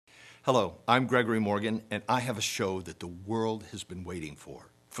Hello, I'm Gregory Morgan, and I have a show that the world has been waiting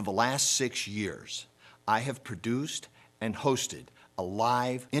for. For the last 6 years, I have produced and hosted a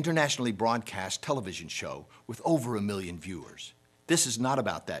live, internationally broadcast television show with over 1 million viewers. This is not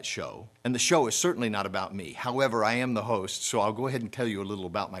about that show, and the show is certainly not about me. However, I am the host, so I'll go ahead and tell you a little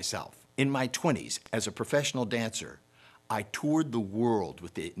about myself. In my 20s, as a professional dancer, I toured the world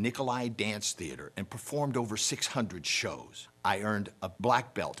with the Nikolai Dance Theater and performed over 600 shows. I earned a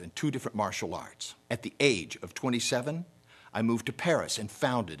black belt in 2 different martial arts. At the age of 27, I moved to Paris and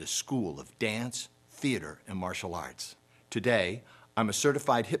founded a school of dance, theater, and martial arts. Today, I'm a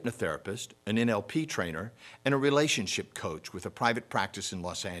certified hypnotherapist, an NLP trainer, and a relationship coach with a private practice in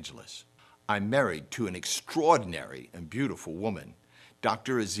Los Angeles. I'm married to an extraordinary and beautiful woman,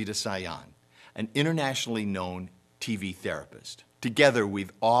 Dr. Azita Sayan, an internationally known TV therapist. Together,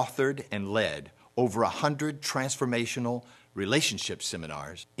 we've authored and led over 100 transformational relationship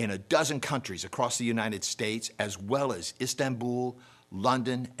seminars in 12 countries across the United States, as well as Istanbul,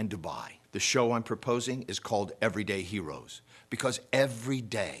 London, and Dubai. The show I'm proposing is called Everyday Heroes, because every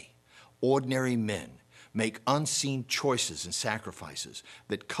day, ordinary men make unseen choices and sacrifices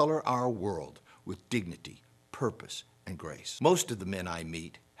that color our world with dignity, purpose, and grace. Most of the men I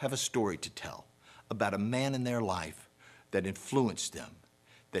meet have a story to tell about a man in their life that influenced them,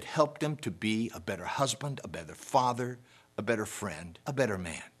 that helped them to be a better husband, a better father, a better friend, a better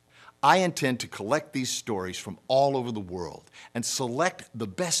man. I intend to collect these stories from all over the world and select the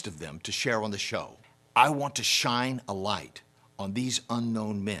best of them to share on the show. I want to shine a light on these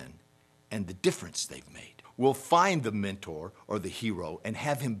unknown men and the difference they've made. We'll find the mentor or the hero and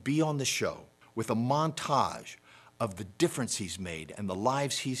have him be on the show with a montage of the difference he's made and the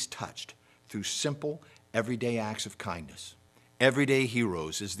lives he's touched through simple, everyday acts of kindness. Everyday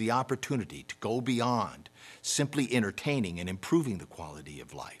Heroes is the opportunity to go beyond simply entertaining and improving the quality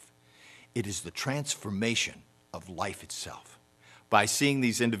of life. It is the transformation of life itself. By seeing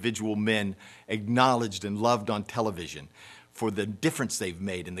these individual men acknowledged and loved on television for the difference they've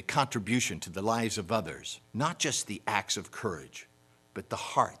made and the contribution to the lives of others, not just the acts of courage, but the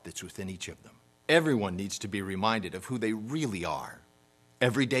heart that's within each of them. Everyone needs to be reminded of who they really are.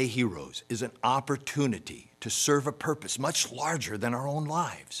 Everyday Heroes is an opportunity to serve a purpose much larger than our own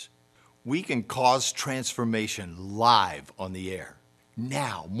lives. We can cause transformation live on the air.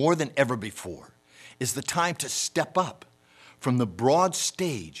 Now, more than ever before, is the time to step up from the broad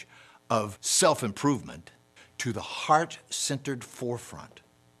stage of self-improvement to the heart-centered forefront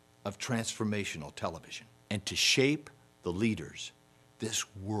of transformational television and to shape the leaders this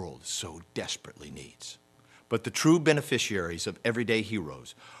world so desperately needs. But the true beneficiaries of Everyday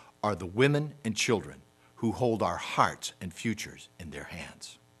Heroes are the women and children who hold our hearts and futures in their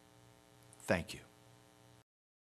hands. Thank you.